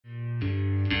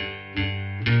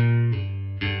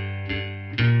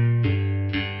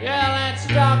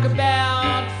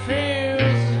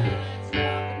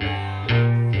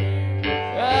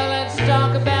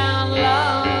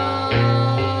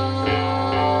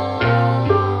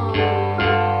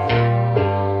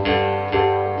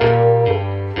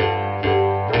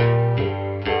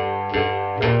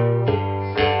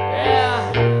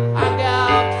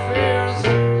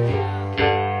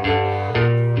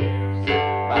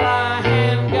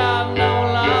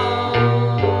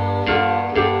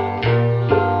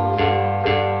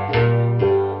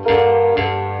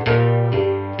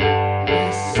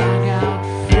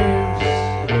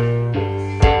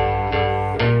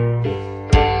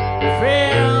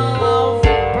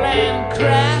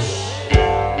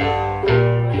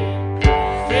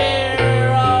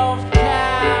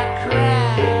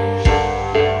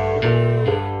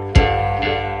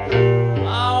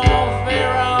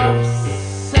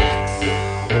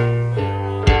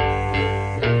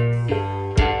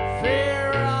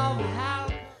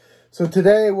So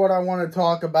today what I want to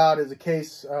talk about is a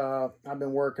case I've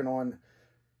been working on.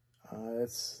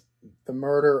 It's the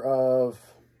murder of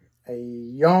a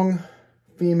young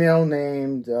female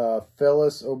named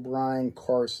Phyllis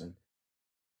Carson.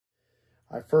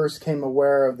 I first came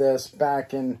aware of this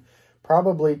back in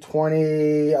probably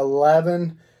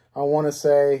 2011, I want to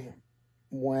say,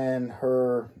 when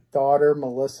her daughter,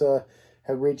 Melissa,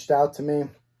 had reached out to me.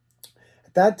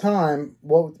 At that time,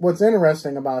 what's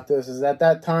interesting about this is at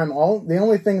that time, the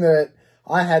only thing that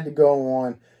I had to go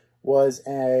on was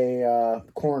a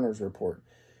coroner's report.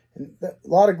 And a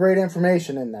lot of great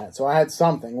information in that. So I had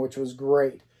something, which was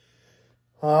great.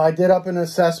 I did up an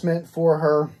assessment for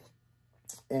her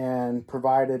and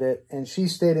provided it. And she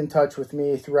stayed in touch with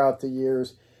me throughout the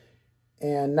years.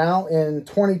 And now in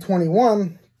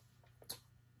 2021,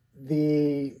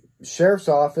 the sheriff's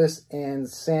office in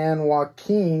San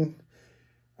Joaquin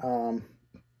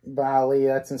Valley,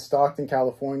 that's in Stockton,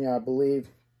 California, I believe,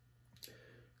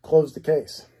 closed the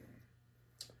case.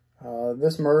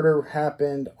 This murder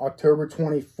happened October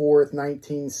 24th,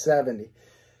 1970.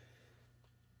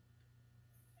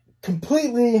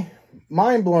 Completely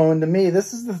mind-blowing to me.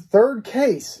 This is the third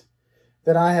case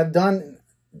that I have done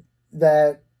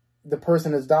that the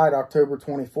person has died October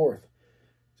 24th.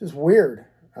 Just weird.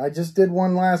 I just did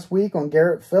one last week on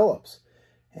Garrett Phillips.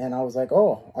 And I was like,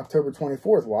 oh, October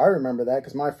 24th. Well, I remember that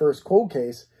because my first cold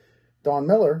case, Dawn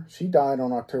Miller, she died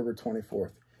on October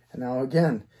 24th. And now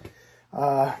again,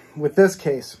 with this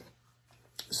case.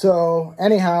 So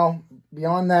anyhow,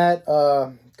 beyond that,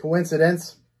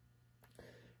 coincidence,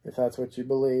 if that's what you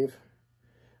believe,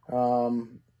 I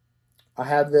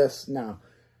have this now.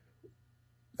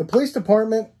 The police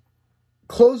department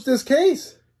closed this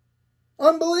case.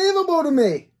 Unbelievable to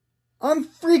me.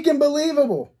 Unfreaking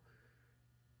believable.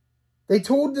 They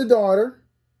told the daughter,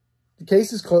 the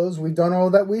case is closed. We've done all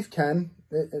that we can.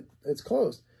 It's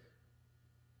closed.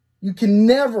 You can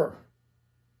never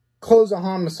close a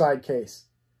homicide case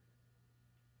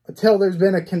until there's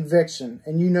been a conviction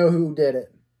and you know who did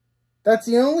it. That's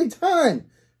the only time.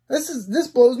 This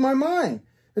blows my mind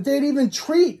that they'd even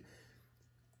treat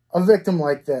a victim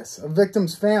like this, a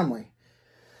victim's family.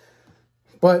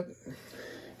 But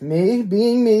me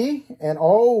being me and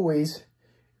always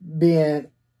being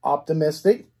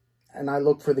optimistic, and I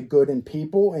look for the good in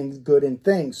people and good in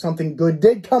things. Something good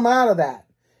did come out of that.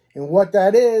 And what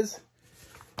that is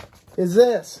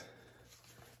this.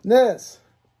 This.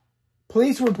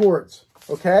 Police reports,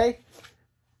 okay?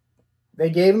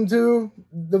 They gave them to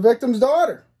the victim's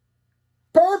daughter.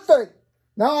 Perfect.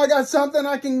 Now I got something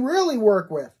I can really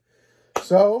work with.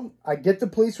 So I get the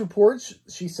police reports.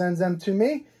 She sends them to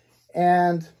me.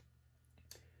 And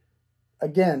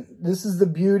again, this is the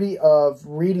beauty of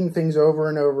reading things over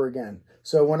and over again.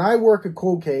 So when I work a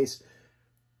cold case,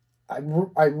 I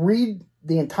read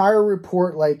the entire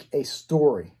report like a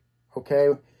story, okay?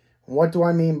 What do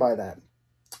I mean by that?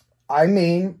 I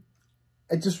mean,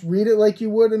 I just read it like you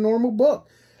would a normal book.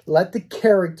 Let the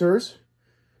characters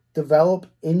develop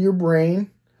in your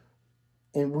brain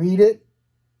and read it.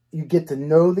 You get to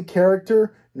know the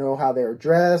character, know how they're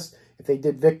dressed. If they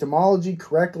did victimology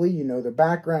correctly, you know their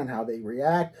background, how they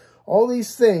react. All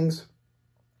these things,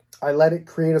 I let it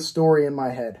create a story in my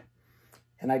head.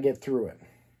 And I get through it.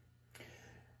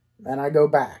 And I go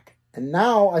back. And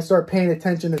now I start paying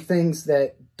attention to things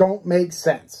that don't make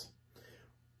sense.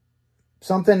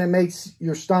 Something that makes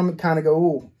your stomach kind of go,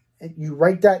 ooh. You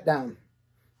write that down.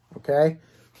 Okay?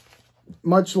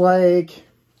 Much like,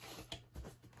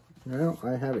 well,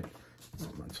 I have it.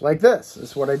 Much like this.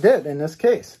 This is what I did in this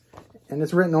case. And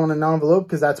it's written on an envelope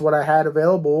because that's what I had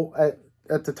available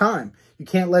at the time. You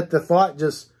can't let the thought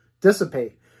just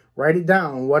dissipate. Write it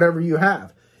down, whatever you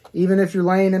have. Even if you're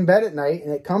laying in bed at night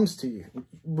and it comes to you,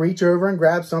 reach over and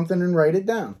grab something and write it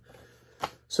down.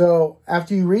 So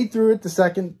after you read through it the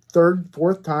second, third,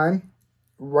 fourth time,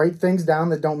 write things down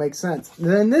that don't make sense. And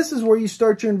then this is where you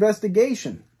start your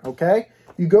investigation, okay?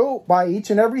 You go by each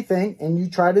and everything and you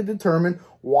try to determine,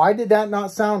 why did that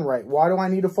not sound right? Why do I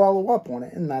need to follow up on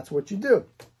it? And that's what you do.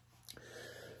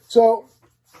 So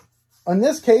on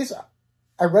this case,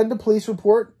 I read the police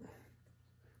report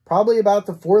probably about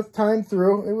the fourth time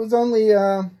through. It was only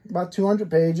about 200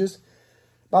 pages.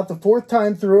 About the fourth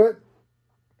time through it,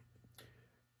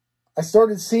 I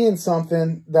started seeing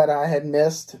something that I had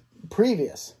missed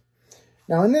previous.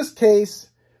 Now in this case,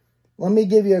 let me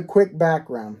give you a quick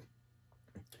background.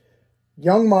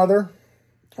 Young mother,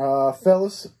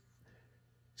 Phyllis,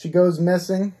 she goes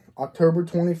missing October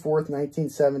 24th,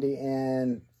 1970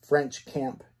 in French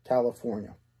Camp,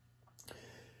 California.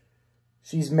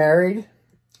 She's married.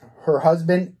 Her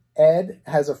husband, Ed,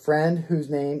 has a friend whose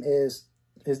name is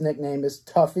His nickname is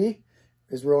Tuffy.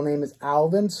 His real name is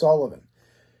Alvin Sullivan.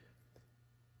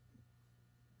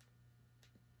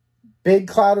 Big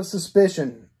cloud of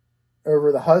suspicion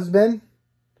over the husband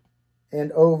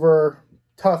and over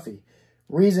Tuffy.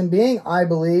 Reason being, I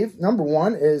believe, number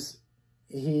one is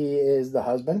he is the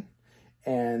husband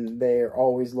and they're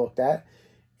always looked at.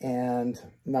 And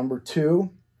number two,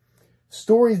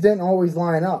 stories didn't always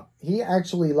line up. He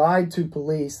actually lied to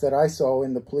police that I saw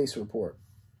in the police report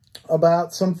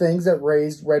about some things that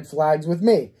raised red flags with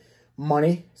me.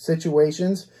 Money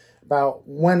situations, about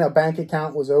when a bank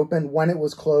account was opened, when it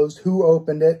was closed, who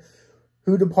opened it,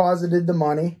 who deposited the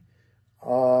money,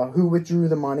 who withdrew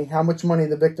the money, how much money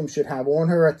the victim should have on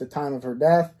her at the time of her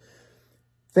death.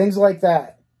 Things like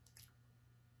that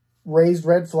raised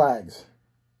red flags.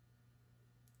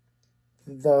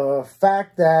 The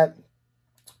fact that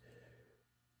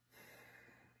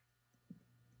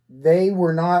they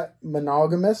were not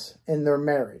monogamous in their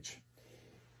marriage.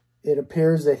 It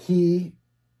appears that he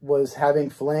was having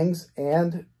flings,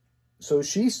 and so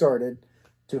she started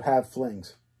to have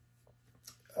flings.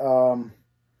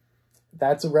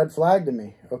 That's a red flag to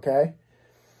me, okay?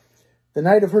 The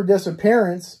night of her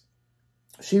disappearance,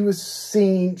 she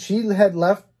had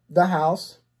left the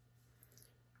house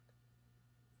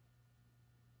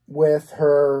with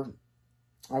her,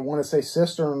 I want to say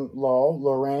sister-in-law,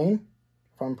 Lorraine,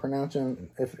 if I'm pronouncing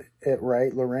it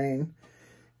right, Lorraine,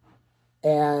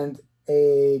 and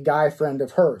a guy friend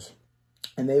of hers.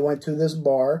 And they went to this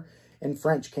bar in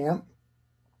French Camp.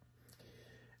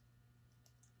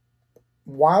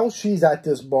 While she's at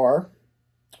this bar,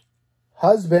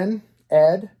 husband,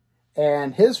 Ed,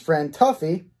 and his friend,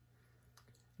 Tuffy,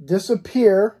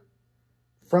 disappear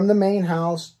from the main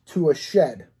house to a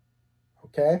shed.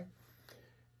 Okay?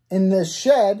 In this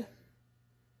shed,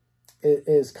 it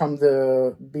is come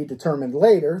to be determined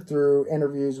later through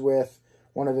interviews with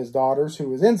one of his daughters who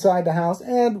was inside the house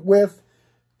and with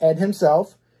Ed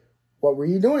himself. What were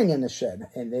you doing in the shed?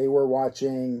 And they were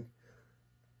watching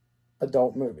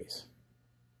adult movies.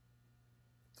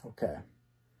 Okay.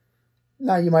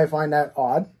 Now you might find that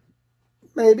odd.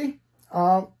 Maybe.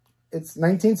 It's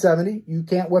 1970. You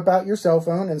can't whip out your cell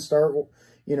phone and start,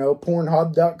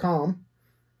 Pornhub.com.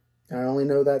 I only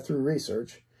know that through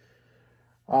research.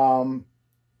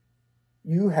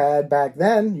 You had, back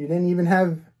then, you didn't even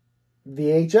have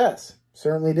VHS.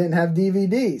 Certainly didn't have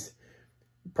DVDs.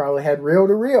 You probably had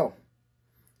reel-to-reel.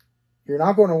 You're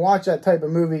not going to watch that type of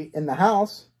movie in the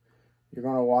house. You're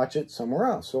going to watch it somewhere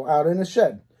else. So out in a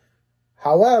shed.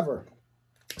 However,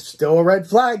 still a red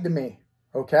flag to me.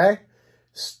 Okay?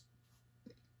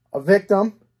 A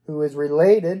victim who is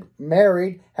related,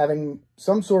 married, having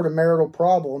some sort of marital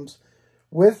problems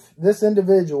with this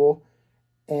individual,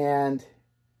 and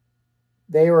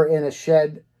they were in a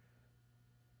shed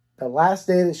the last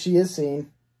day that she is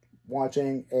seen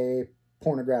watching a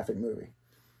pornographic movie.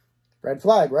 Red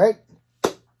flag, right?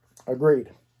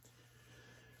 Agreed.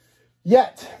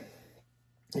 Yet,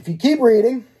 if you keep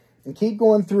reading and keep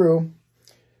going through,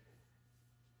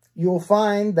 you'll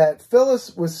find that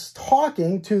Phyllis was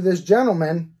talking to this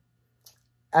gentleman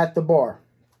at the bar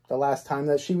the last time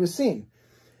that she was seen.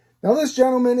 Now, this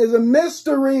gentleman is a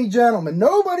mystery gentleman.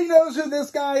 Nobody knows who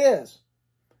this guy is.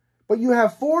 But you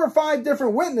have 4 or 5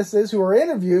 different witnesses who are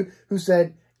interviewed who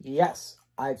said, yes,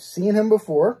 I've seen him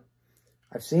before.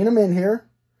 I've seen him in here.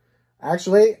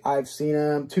 Actually, I've seen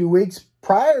him 2 weeks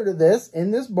prior to this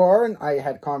in this bar, and I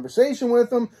had a conversation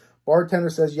with him. Bartender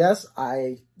says, yes,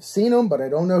 I've seen him, but I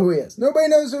don't know who he is. Nobody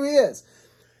knows who he is.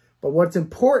 But what's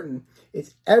important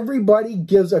is everybody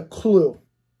gives a clue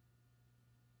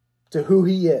to who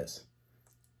he is.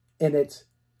 And it's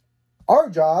our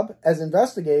job as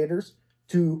investigators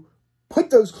to put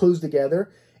those clues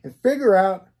together and figure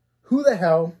out who the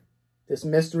hell this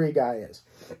mystery guy is.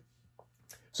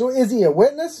 So is he a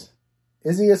witness?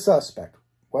 Is he a suspect?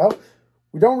 Well,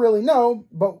 we don't really know,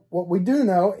 but what we do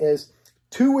know is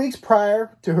 2 weeks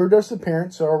prior to her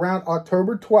disappearance, so around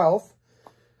October 12th,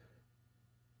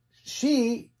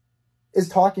 she is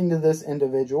talking to this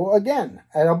individual again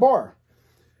at a bar.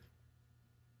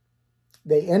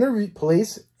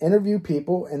 Police interview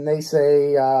people, and they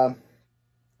say,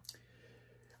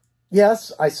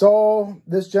 yes, I saw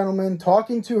this gentleman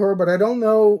talking to her, but I don't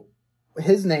know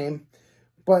his name,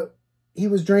 but he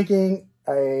was drinking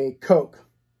a Coke.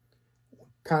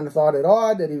 Kind of thought it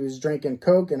odd that he was drinking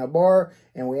Coke in a bar,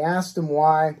 and we asked him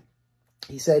why.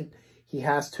 He said he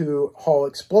has to haul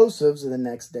explosives the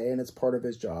next day, and it's part of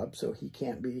his job, so he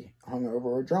can't be hungover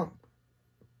or drunk.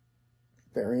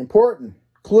 Very important.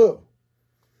 Clue.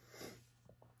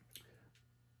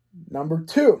 Number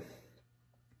 2.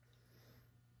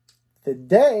 The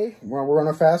day, well, we're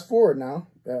going to fast forward now.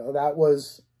 That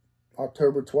was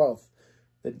October 12th.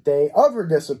 The day of her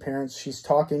disappearance, she's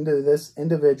talking to this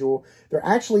individual. They're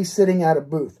actually sitting at a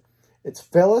booth. It's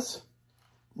Phyllis,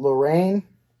 Lorraine,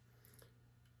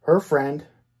 her friend,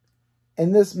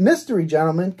 and this mystery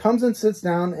gentleman comes and sits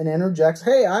down and interjects,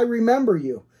 hey, I remember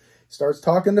you. Starts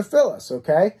talking to Phyllis,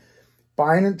 okay?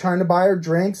 Trying to buy her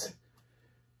drinks.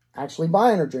 Actually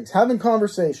buying her drinks. Having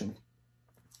conversation.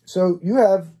 So you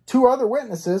have two other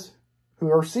witnesses who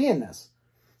are seeing this.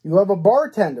 You have a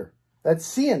bartender that's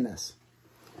seeing this.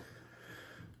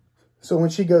 So when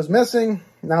she goes missing,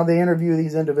 now they interview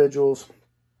these individuals.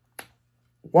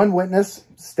 One witness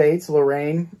states,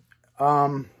 Lorraine,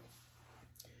 yeah,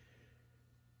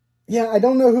 I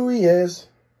don't know who he is.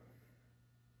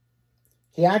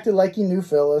 He acted like he knew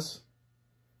Phyllis.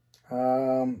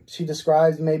 She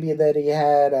describes maybe that he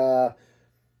had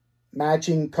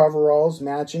matching coveralls,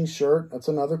 matching shirt. That's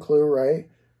another clue, right?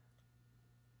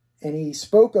 And he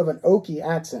spoke of an Okie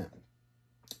accent.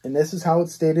 And this is how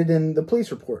it's stated in the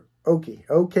police report. Okie,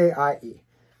 O-K-I-E.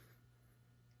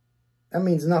 That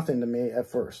means nothing to me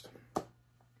at first.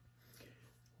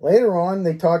 Later on,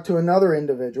 they talk to another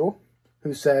individual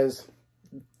who says,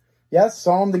 yes,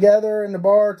 saw them together in the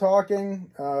bar talking.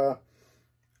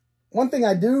 One thing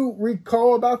I do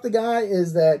recall about the guy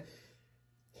is that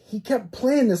he kept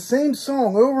playing the same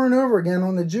song over and over again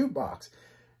on the jukebox.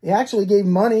 He actually gave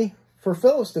money for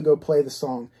Phyllis to go play the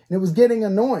song, and it was getting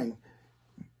annoying.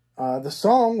 The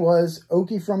song was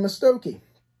Okie from Muskogee.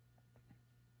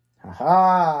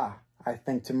 Ha! I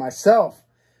think to myself,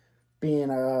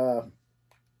 being a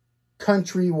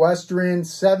country, western,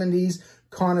 70s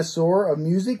connoisseur of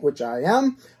music, which I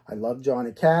am. I love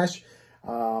Johnny Cash.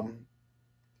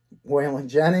 Waylon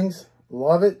Jennings,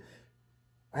 love it.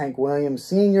 Hank Williams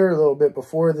Sr., a little bit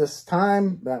before this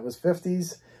time. That was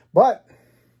 50s. But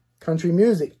country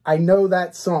music, I know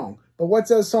that song. But what's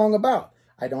that song about?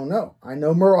 I don't know. I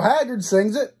know Merle Haggard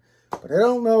sings it, but I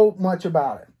don't know much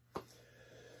about it.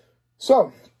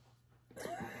 So,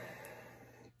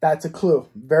 that's a clue.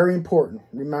 Very important.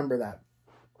 Remember that.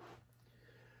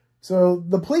 So,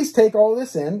 the police take all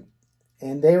this in,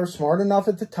 and they are smart enough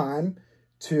at the time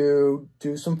to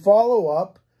do some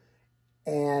follow-up,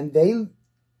 and they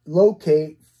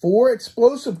locate 4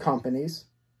 explosive companies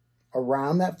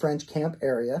around that French camp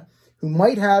area who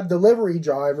might have delivery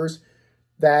drivers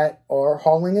that are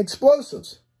hauling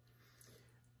explosives.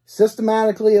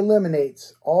 Systematically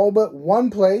eliminates all but one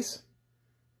place.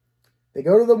 They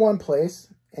go to the one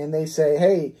place and they say,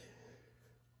 hey,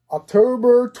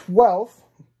 October 12th,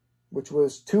 which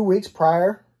was 2 weeks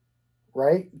prior,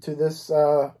 right, to this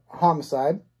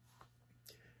homicide,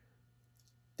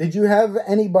 did you have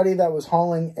anybody that was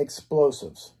hauling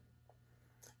explosives?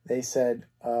 They said,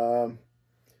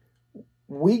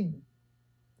 we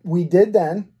did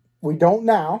then. We don't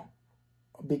now,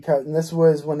 because, and this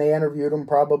was when they interviewed him,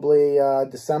 probably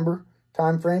December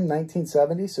timeframe,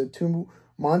 1970, so 2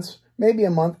 months, maybe a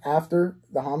month after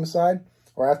the homicide,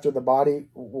 or after the body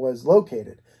was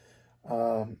located.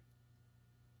 And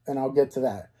I'll get to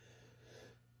that.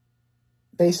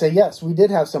 They say, yes, we did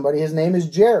have somebody. His name is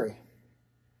Jerry.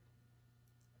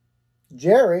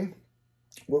 Jerry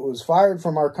was fired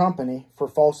from our company for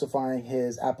falsifying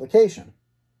his application.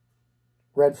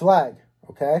 Red flag,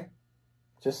 okay?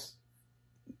 Just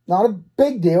not a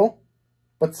big deal,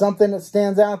 but something that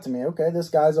stands out to me. Okay, this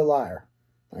guy's a liar.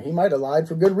 Now, he might have lied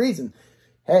for good reason.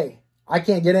 Hey, I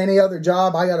can't get any other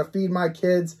job. I got to feed my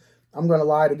kids. I'm going to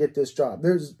lie to get this job.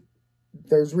 There's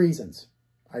reasons.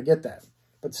 I get that.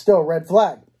 But still, red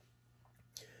flag.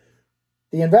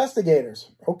 The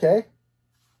investigators, okay,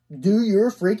 do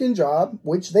your freaking job,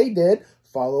 which they did.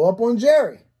 Follow up on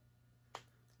Jerry.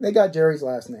 They got Jerry's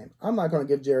last name. I'm not going to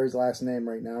give Jerry's last name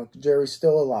right now. Jerry's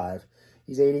still alive.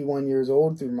 He's 81 years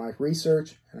old through my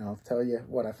research, and I'll tell you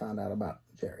what I found out about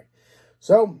Jerry.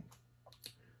 So,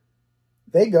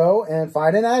 they go and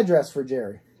find an address for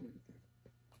Jerry.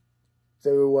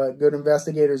 So what good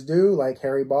investigators do, like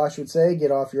Harry Bosch would say,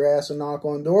 get off your ass and knock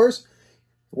on doors.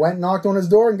 Went and knocked on his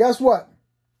door, and guess what?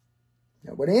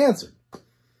 Nobody answered.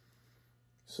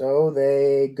 So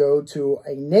they go to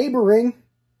a neighboring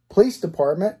police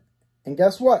department, and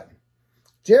guess what?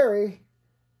 Jerry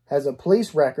has a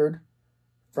police record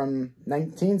from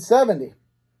 1970.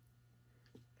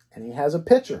 And he has a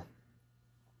picture.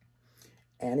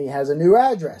 And he has a new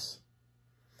address.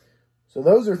 So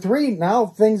those are 3. Now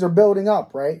things are building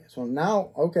up, right? So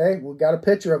now, okay, we've got a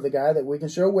picture of the guy that we can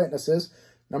show witnesses.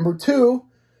 Number 2,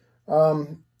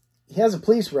 he has a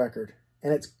police record,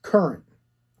 and it's current.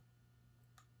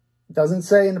 It doesn't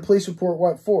say in the police report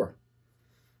what for.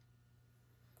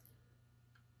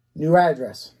 New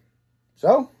address.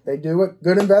 So they do what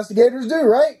good investigators do,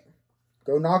 right?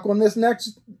 Go knock on this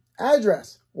next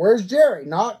address. Where's Jerry?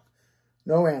 Knock.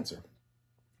 No answer.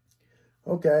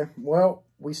 Okay, well,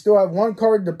 we still have one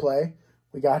card to play.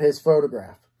 We got his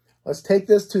photograph. Let's take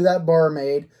this to that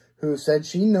barmaid who said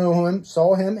she knew him,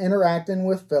 saw him interacting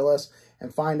with Phyllis,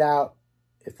 and find out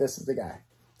if this is the guy.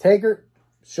 Take her,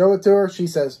 show it to her. She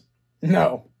says,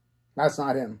 no, that's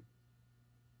not him.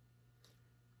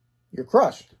 You're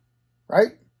crushed,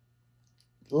 right?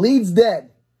 Lead's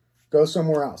dead. Go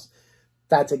somewhere else.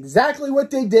 That's exactly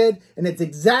what they did, and it's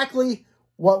exactly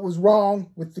what was wrong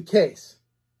with the case.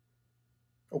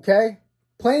 Okay?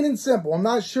 Plain and simple. I'm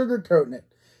not sugarcoating it.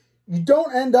 You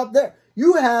don't end up there.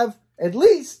 You have at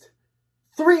least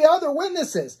 3 other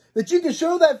witnesses that you can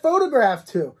show that photograph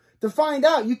to find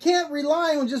out. You can't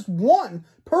rely on just one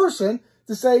person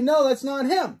to say, no, that's not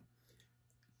him.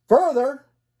 Further,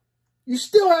 you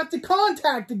still have to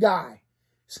contact the guy.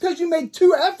 It's because you made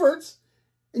 2 efforts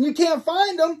and you can't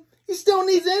find him. He still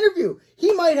needs an interview.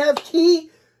 He might have key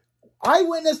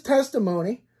eyewitness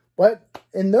testimony, but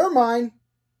in their mind,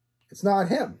 it's not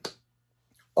him.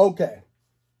 Okay.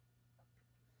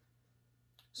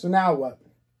 So now what?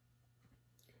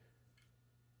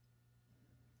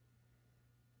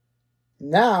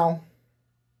 Now,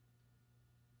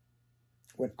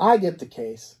 when I get the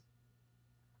case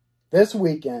this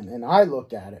weekend and I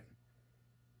look at it,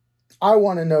 I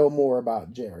want to know more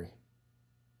about Jerry.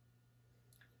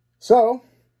 So,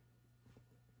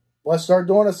 let's start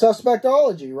doing a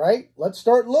suspectology, right? Let's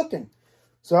start looking.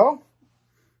 So,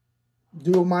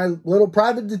 do my little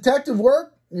private detective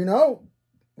work,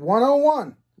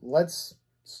 101. Let's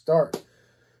start.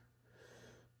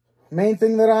 Main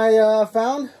thing that I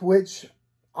found, which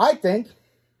I think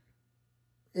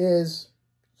is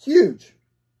huge.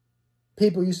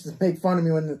 People used to make fun of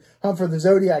me when the Hunt for the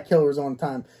Zodiac Killer was on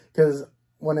time, because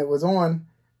when it was on,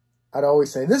 I'd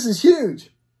always say, this is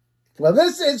huge. Well,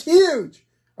 this is huge,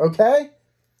 okay?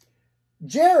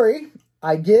 Jerry,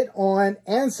 I get on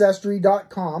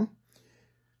Ancestry.com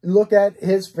and look at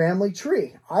his family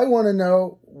tree. I want to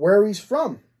know where he's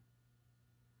from.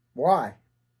 Why?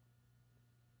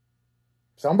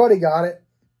 Somebody got it.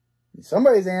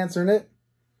 Somebody's answering it.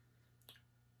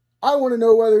 I want to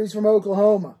know whether he's from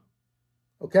Oklahoma.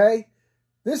 Okay?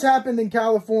 This happened in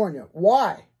California.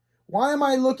 Why? Why am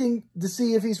I looking to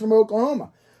see if he's from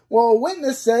Oklahoma? Well, a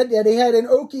witness said that he had an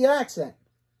Okie accent.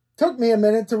 Took me a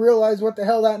minute to realize what the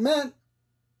hell that meant.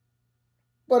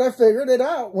 But I figured it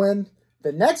out when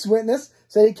the next witness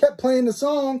said he kept playing the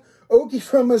song Okie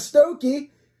from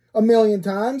Muskogee a million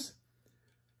times.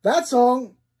 That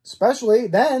song, especially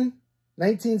then,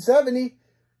 1970,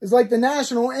 is like the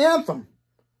national anthem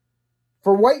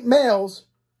for white males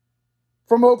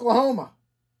from Oklahoma,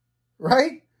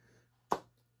 right?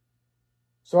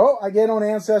 So I get on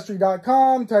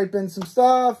Ancestry.com, type in some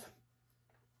stuff.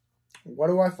 What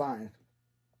do I find?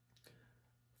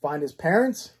 Find his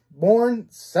parents, born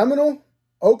Seminole,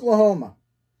 Oklahoma.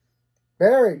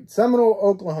 Buried Seminole,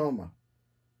 Oklahoma.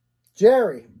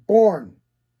 Jerry, born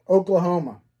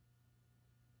Oklahoma.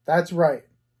 That's right.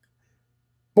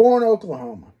 Born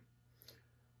Oklahoma.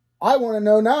 I want to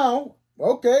know now,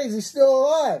 okay, is he still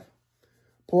alive?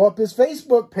 Pull up his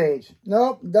Facebook page.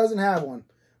 Nope, doesn't have one.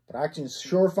 But I can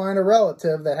sure find a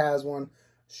relative that has one.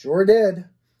 Sure did.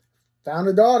 Found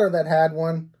a daughter that had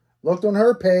one. Looked on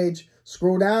her page.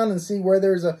 Scroll down and see where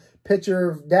there's a picture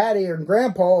of daddy or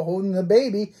grandpa holding the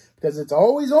baby, because it's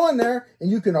always on there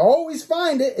and you can always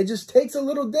find it. It just takes a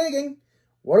little digging.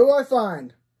 What do I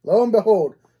find? Lo and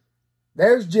behold,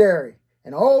 there's Jerry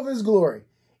in all of his glory.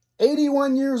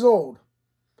 81 years old.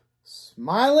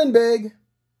 Smiling big.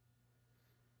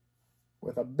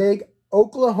 With a big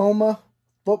Oklahoma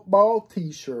football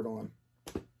t-shirt on.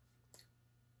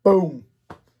 Boom.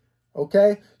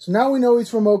 Okay, so now we know he's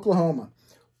from Oklahoma.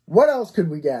 What else could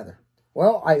we gather?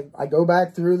 Well, I go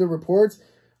back through the reports.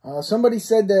 Somebody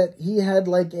said that he had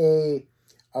like a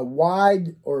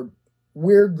wide or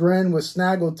weird grin with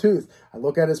snaggled tooth. I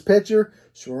look at his picture.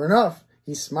 Sure enough,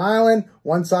 he's smiling.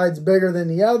 One side's bigger than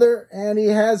the other, and he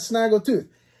has snaggled tooth.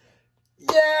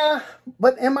 Yeah,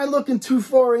 but am I looking too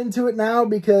far into it now?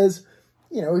 Because,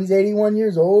 he's 81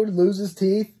 years old, loses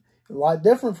teeth. A lot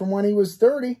different from when he was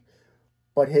 30.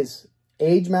 But his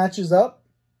age matches up.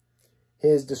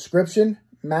 His description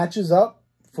matches up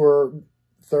for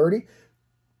 30.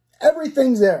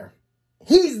 Everything's there.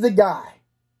 He's the guy.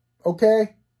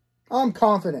 Okay? I'm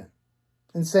confident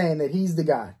in saying that he's the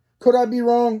guy. Could I be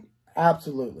wrong?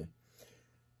 Absolutely.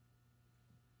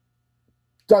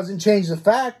 Doesn't change the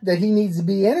fact that he needs to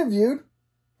be interviewed.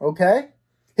 Okay?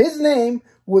 His name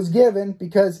was given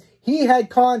because he had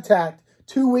contact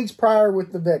 2 weeks prior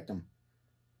with the victim.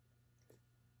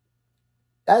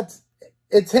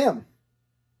 It's him.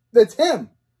 That's him.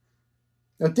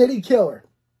 Now, did he kill her?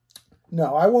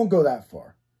 No, I won't go that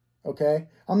far. Okay?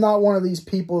 I'm not one of these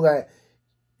people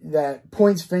that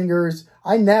points fingers.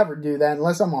 I never do that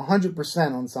unless I'm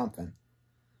 100% on something.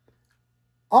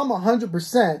 I'm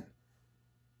 100%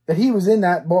 that he was in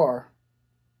that bar.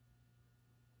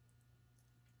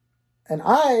 And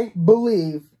I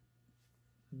believe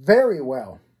very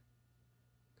well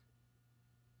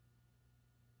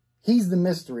he's the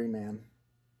mystery man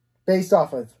based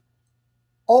off of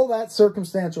all that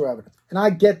circumstantial evidence. And I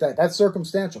get that. That's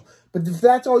circumstantial. But if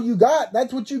that's all you got,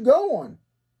 that's what you go on.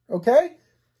 Okay?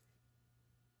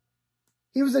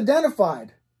 He was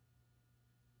identified.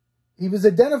 He was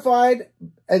identified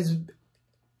as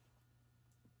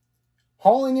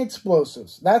hauling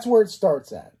explosives. That's where it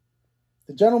starts at.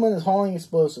 The gentleman is hauling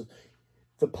explosives.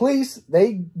 The police,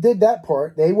 they did that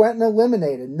part. They went and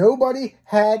eliminated. Nobody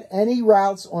had any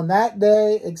routes on that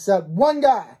day except one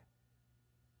guy.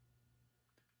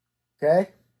 Okay?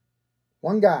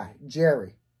 One guy,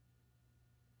 Jerry.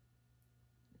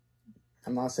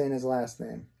 I'm not saying his last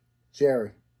name.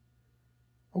 Jerry.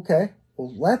 Okay,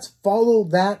 well, let's follow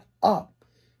that up.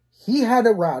 He had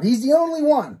a route. He's the only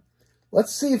one.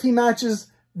 Let's see if he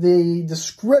matches the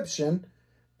description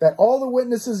that all the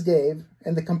witnesses gave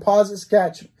and the composite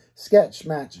sketch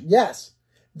match. Yes,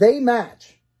 they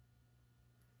match.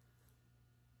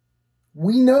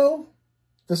 We know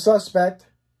the suspect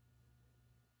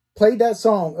played that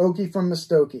song, Okie from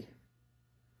Muskogee.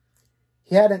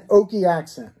 He had an Okie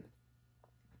accent.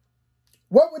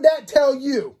 What would that tell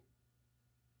you?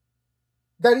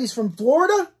 That he's from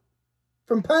Florida?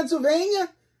 From Pennsylvania?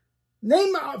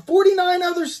 Name 49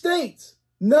 other states.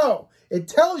 No, it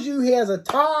tells you he has a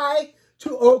tie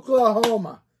to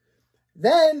Oklahoma.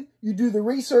 Then you do the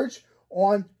research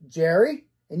on Jerry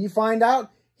and you find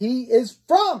out he is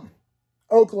from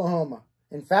Oklahoma.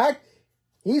 In fact,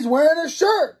 he's wearing a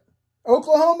shirt.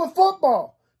 Oklahoma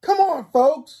football. Come on,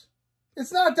 folks.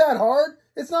 It's not that hard.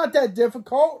 It's not that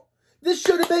difficult. This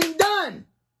should have been done.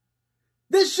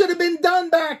 This should have been done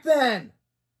back then.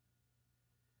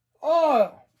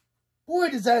 Oh, boy,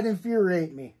 does that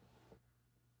infuriate me.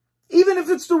 Even if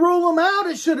it's to rule him out,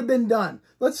 it should have been done.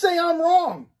 Let's say I'm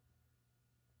wrong.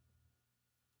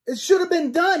 It should have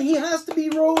been done. He has to be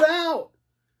ruled out.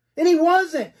 And he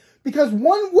wasn't. Because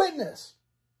one witness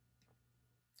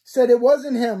said it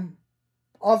wasn't him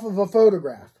off of a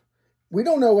photograph. We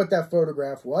don't know what that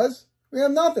photograph was. We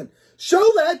have nothing. Show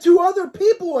that to other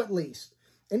people at least.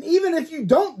 And even if you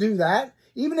don't do that,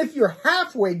 even if you're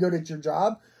halfway good at your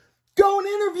job, go and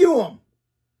interview them.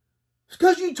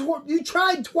 Because you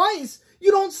tried twice,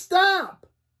 you don't stop.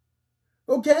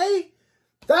 Okay?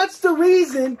 That's the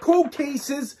reason cold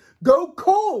cases go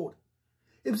cold.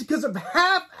 It's because of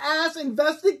half-ass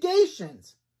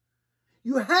investigations.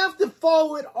 You have to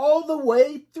follow it all the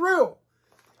way through.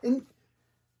 And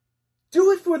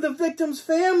do it for the victim's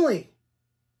family.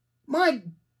 My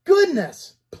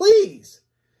goodness, please.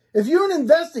 If you're an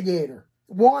investigator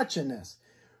watching this,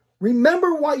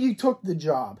 remember why you took the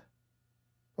job.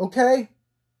 Okay?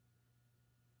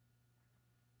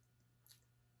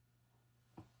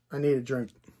 I need a drink.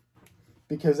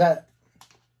 Because it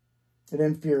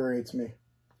infuriates me.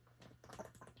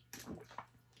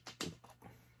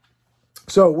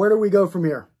 So, where do we go from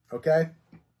here? Okay?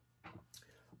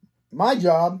 My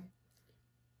job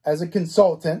as a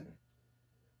consultant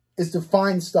is to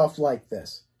find stuff like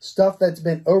this. Stuff that's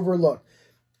been overlooked.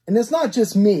 And it's not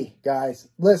just me, guys.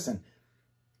 Listen.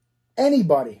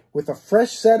 Anybody with a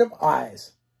fresh set of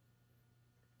eyes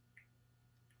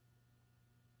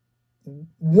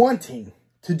wanting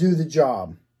to do the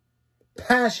job,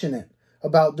 passionate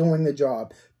about doing the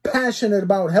job, passionate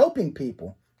about helping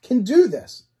people, can do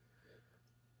this.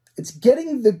 It's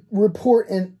getting the report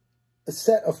in a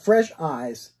set of fresh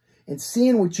eyes and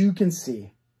seeing what you can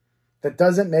see that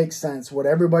doesn't make sense, what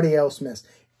everybody else missed.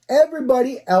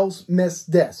 Everybody else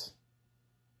missed this.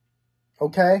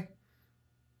 Okay?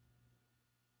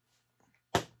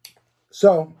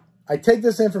 So, I take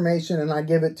this information and I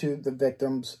give it to the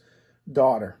victim's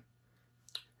daughter.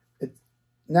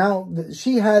 Now,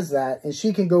 she has that and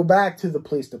she can go back to the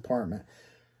police department.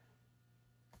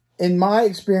 In my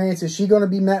experience, is she going to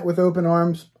be met with open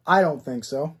arms? I don't think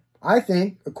so. I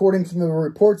think, according to the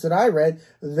reports that I read,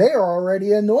 they're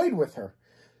already annoyed with her.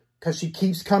 Because she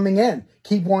keeps coming in,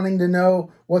 keep wanting to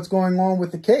know what's going on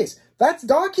with the case. That's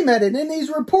documented in these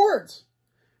reports.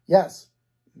 Yes,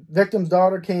 victim's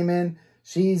daughter came in.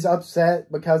 She's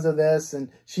upset because of this, and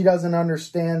she doesn't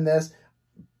understand this.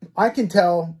 I can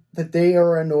tell that they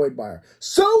are annoyed by her.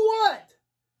 So what?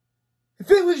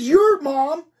 If it was your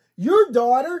mom, your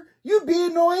daughter, you'd be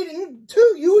annoyed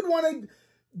too. You would want to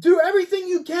do everything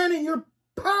you can in your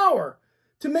power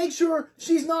to make sure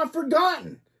she's not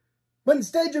forgotten. But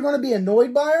instead, you're going to be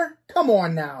annoyed by her? Come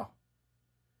on now.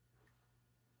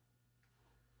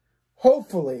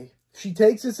 Hopefully, she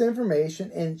takes this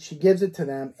information and she gives it to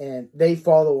them and they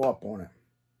follow up on it.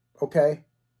 Okay?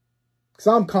 Because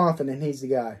I'm confident he's the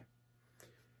guy.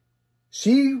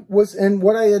 She was, and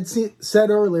what I had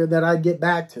said earlier that I'd get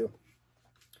back to.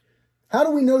 How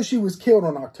do we know she was killed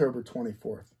on October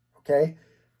 24th? Okay?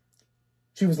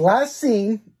 She was last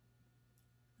seen,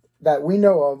 that we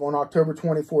know of, on October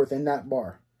 24th in that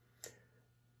bar.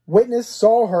 Witness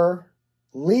saw her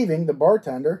leaving, the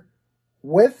bartender,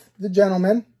 with the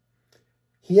gentleman.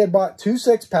 He had bought 2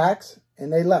 6-packs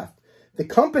and they left. The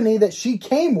company that she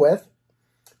came with,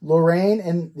 Lorraine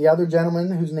and the other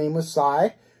gentleman whose name was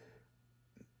Cy,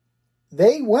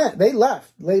 they left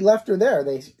her there.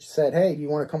 They said, hey, do you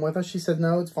want to come with us? She said,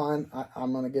 no, it's fine.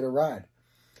 I'm going to get a ride.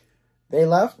 They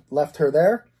left her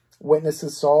there.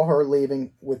 Witnesses saw her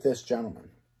leaving with this gentleman.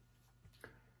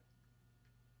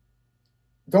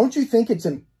 Don't you think it's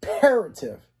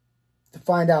imperative to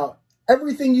find out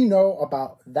everything you know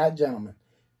about that gentleman?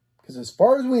 Because as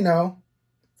far as we know,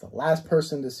 it's the last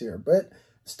person to see her. But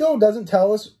still doesn't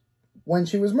tell us when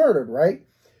she was murdered, right?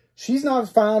 She's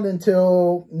not found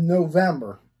until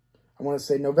November. I want to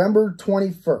say November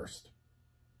 21st.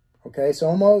 Okay, so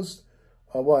almost,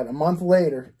 a month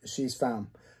later, she's found.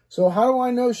 So how do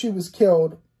I know she was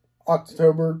killed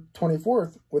October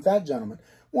 24th with that gentleman?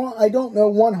 Well, I don't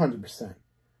know 100%. I'm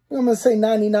going to say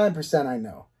 99% I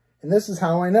know. And this is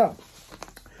how I know.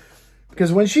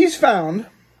 Because when she's found,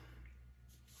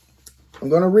 I'm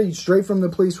going to read straight from the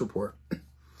police report.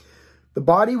 The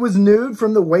body was nude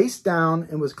from the waist down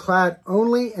and was clad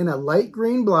only in a light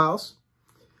green blouse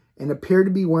and appeared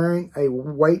to be wearing a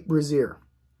white brassiere.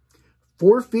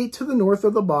 4 feet to the north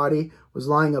of the body was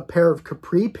lying a pair of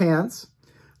capri pants,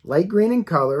 light green in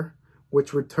color,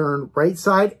 which were turned right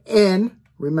side in,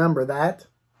 remember that,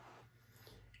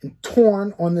 and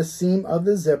torn on the seam of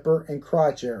the zipper and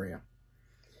crotch area.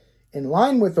 In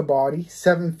line with the body,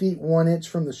 7 feet 1 inch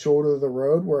from the shoulder of the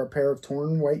road, were a pair of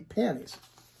torn white panties.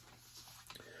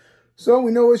 So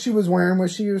we know what she was wearing when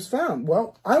she was found.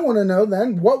 Well, I want to know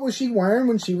then, what was she wearing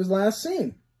when she was last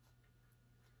seen?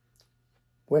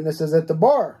 Witnesses at the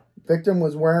bar. Victim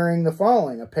was wearing the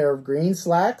following: a pair of green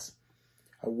slacks,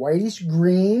 a whitish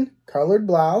green colored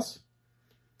blouse,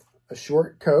 a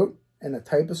short coat, and a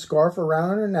type of scarf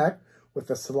around her neck with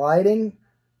a sliding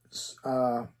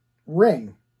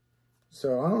ring.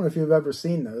 So I don't know if you've ever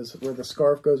seen those, where the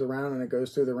scarf goes around and it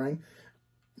goes through the ring.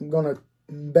 I'm going to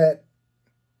bet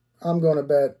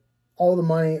all the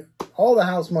money, all the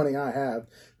house money I have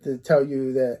to tell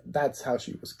you that that's how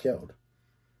she was killed.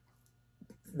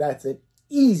 That's an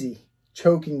easy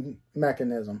choking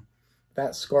mechanism,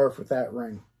 that scarf with that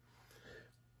ring.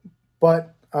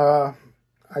 But I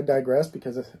digress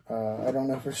because I don't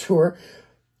know for sure.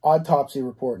 Autopsy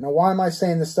report. Now, why am I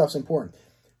saying this stuff's important?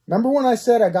 Remember when I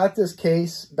said I got this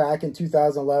case back in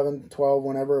 2011, 12,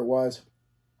 whenever it was?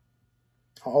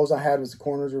 All I had was the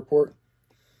coroner's report.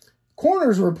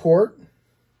 Coroner's report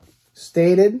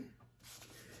stated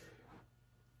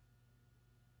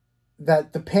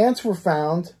that the pants were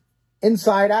found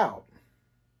inside out.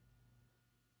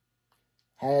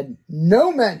 Had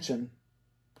no mention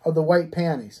of the white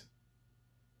panties.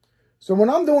 So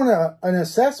when I'm doing an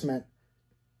assessment,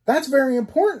 that's very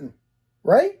important,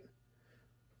 right?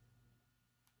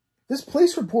 This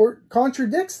police report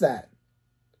contradicts that.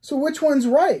 So which one's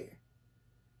right?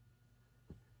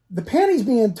 The panties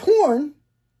being torn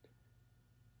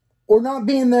or not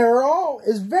being there at all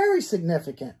is very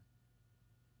significant.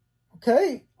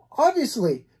 Okay?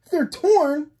 Obviously, if they're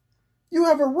torn, you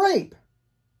have a rape.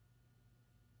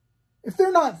 If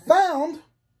they're not found,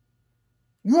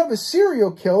 you have a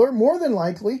serial killer, more than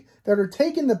likely, that are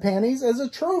taking the panties as a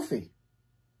trophy.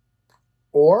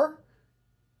 Or,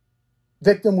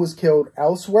 victim was killed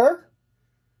elsewhere.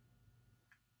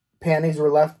 Panties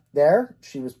were left there.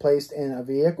 She was placed in a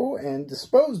vehicle and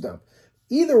disposed of.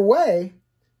 Either way,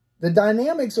 the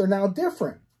dynamics are now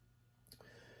different.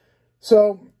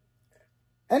 So,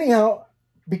 anyhow,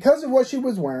 because of what she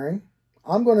was wearing,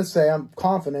 I'm going to say I'm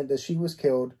confident that she was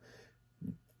killed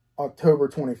October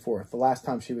 24th, the last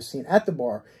time she was seen at the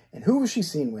bar. And who was she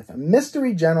seen with? A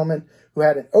mystery gentleman who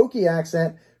had an Okie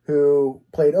accent, who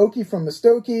played Okie from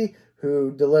Muskogee,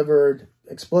 who delivered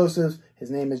explosives.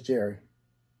 His name is Jerry.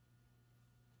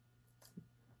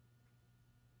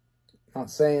 Not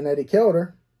saying that he killed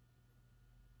her.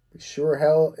 But sure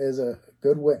hell is a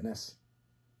good witness.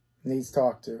 Needs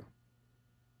talked to.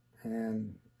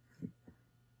 And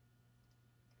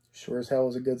sure as hell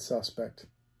is a good suspect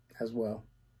as well.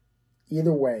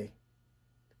 Either way,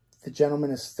 the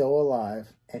gentleman is still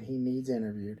alive, and he needs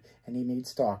interviewed, and he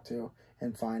needs talked to,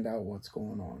 and find out what's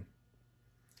going on.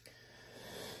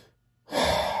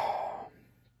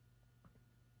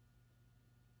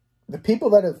 The people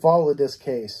that have followed this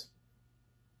case,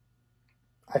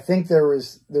 I think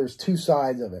there's two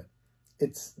sides of it.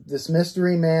 It's this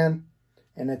mystery man,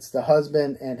 and it's the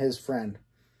husband and his friend,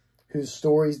 whose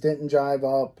stories didn't jive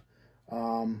up.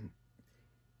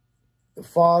 The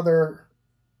father,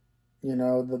 you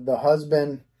know, the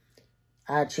husband,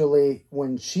 actually,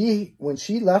 when she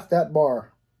left that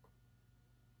bar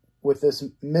with this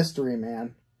mystery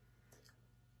man,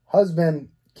 husband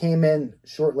came in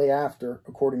shortly after,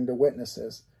 according to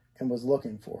witnesses, and was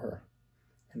looking for her.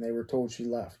 And they were told she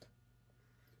left.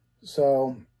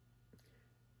 So,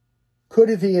 could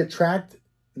have he tracked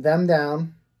them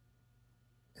down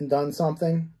and done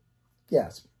something?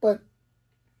 Yes. But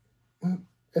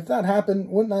if that happened,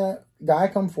 wouldn't that guy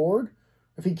come forward?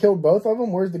 If he killed both of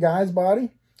them, where's the guy's body?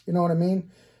 You know what I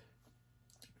mean?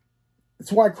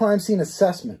 It's why crime scene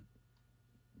assessment,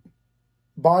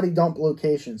 body dump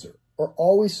locations are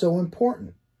always so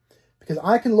important. Because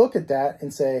I can look at that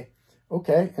and say,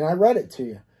 okay, and I read it to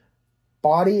you.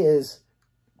 Body is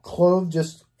clothed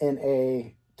just in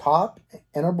a top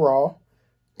and a bra,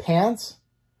 pants,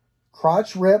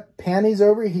 crotch rip, panties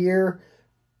over here,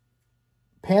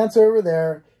 pants over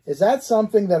there. Is that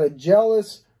something that a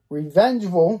jealous,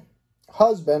 revengeful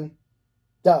husband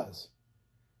does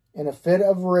in a fit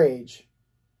of rage?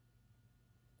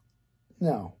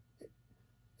 No.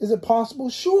 Is it possible?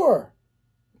 Sure.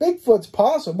 Bigfoot's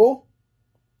possible.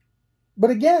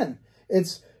 But again,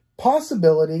 it's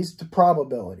possibilities to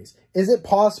probabilities. Is it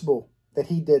possible that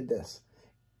he did this?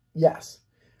 Yes.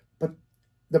 But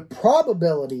the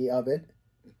probability of it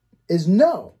is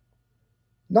no.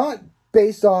 Not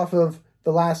based off of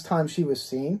the last time she was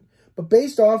seen, but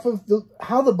based off of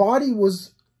how the body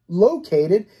was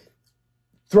located,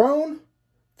 thrown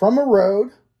from a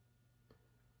road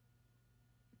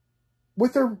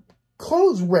with her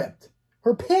clothes ripped,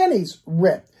 her panties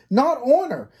ripped, not on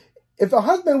her. If the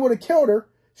husband would have killed her,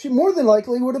 she more than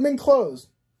likely would have been closed.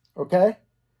 Okay?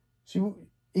 He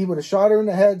would have shot her in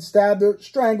the head, stabbed her,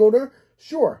 strangled her,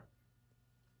 sure.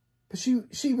 But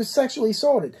she was sexually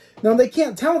assaulted. Now, they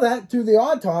can't tell that through the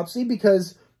autopsy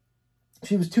because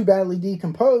she was too badly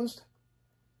decomposed.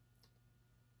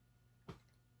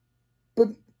 But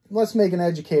let's make an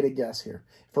educated guess here.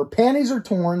 If her panties are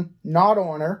torn, not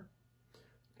on her,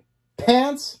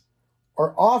 pants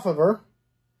are off of her,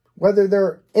 whether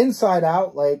they're inside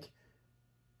out, like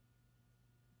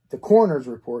the coroner's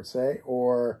report say,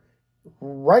 or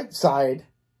right side,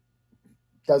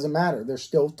 doesn't matter. They're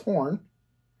still torn,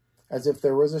 as if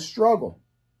there was a struggle.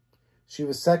 She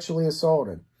was sexually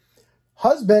assaulted.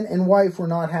 Husband and wife were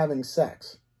not having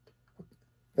sex.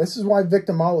 This is why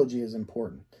victimology is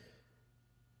important.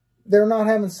 They're not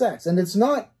having sex. And it's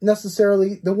not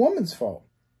necessarily the woman's fault.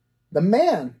 The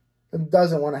man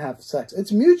doesn't want to have sex.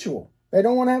 It's mutual. They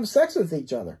don't want to have sex with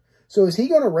each other. So is he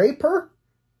going to rape her?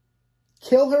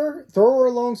 Kill her? Throw her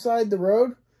alongside the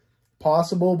road?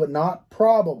 Possible, but not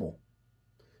probable.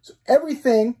 So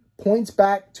everything points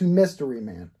back to Mystery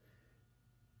Man.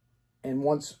 And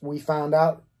once we found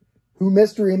out who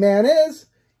Mystery Man is,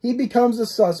 he becomes a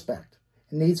suspect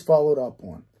and needs followed up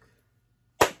on.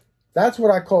 That's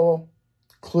what I call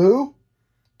clue.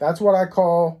 That's what I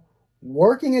call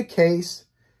working a case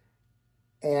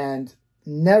and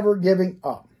never giving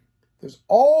up. There's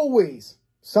always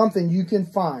something you can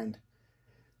find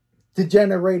to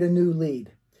generate a new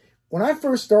lead. When I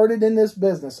first started in this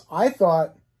business, I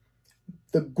thought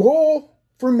the goal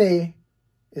for me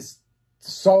is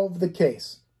to solve the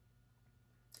case.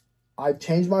 I've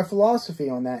changed my philosophy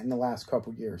on that in the last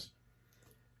couple of years.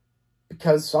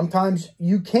 Because sometimes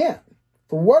you can't,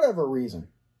 for whatever reason.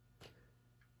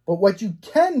 But what you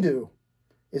can do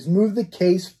is move the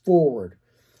case forward.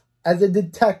 As a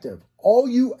detective, all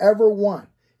you ever want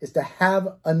is to have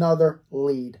another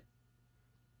lead.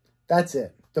 That's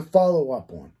it, to follow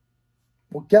up on.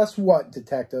 Well, guess what,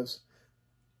 detectives?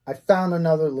 I found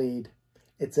another lead.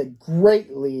 It's a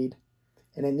great lead,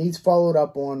 and it needs followed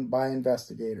up on by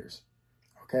investigators.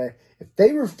 Okay? If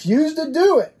they refuse to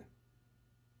do it,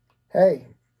 hey,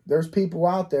 there's people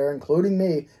out there, including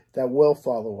me, that will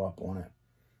follow up on it.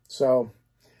 So,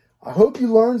 I hope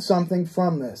you learned something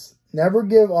from this. Never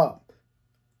give up.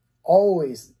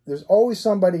 Always. There's always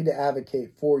somebody to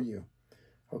advocate for you.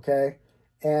 Okay?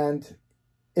 And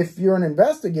if you're an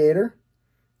investigator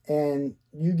and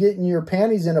you getting your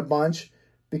panties in a bunch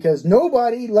because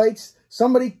nobody likes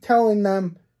somebody telling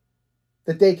them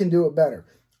that they can do it better.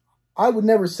 I would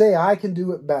never say I can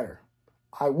do it better.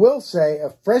 I will say a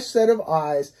fresh set of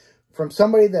eyes from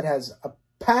somebody that has a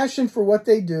passion for what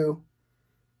they do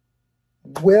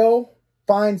will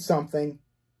find something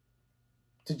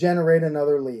to generate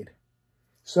another lead.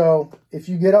 So if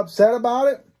you get upset about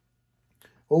it,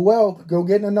 well, go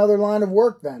get in another line of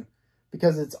work then,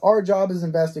 because it's our job as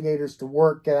investigators to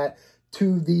work at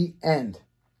to the end.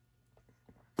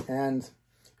 And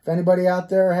if anybody out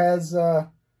there has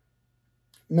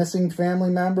missing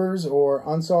family members or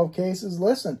unsolved cases,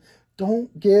 listen,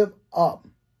 don't give up.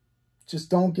 Just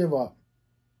don't give up.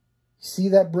 See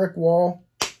that brick wall?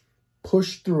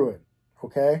 Push through it,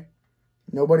 okay?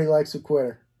 Nobody likes a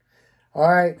quitter. All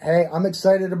right, hey, I'm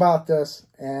excited about this,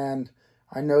 and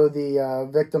I know the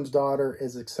victim's daughter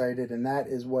is excited, and that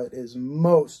is what is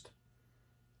most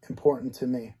important to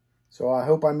me. So I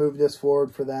hope I move this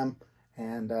forward for them,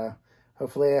 and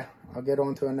hopefully I'll get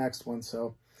on to the next one.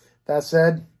 So that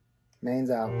said, Maine's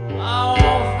out.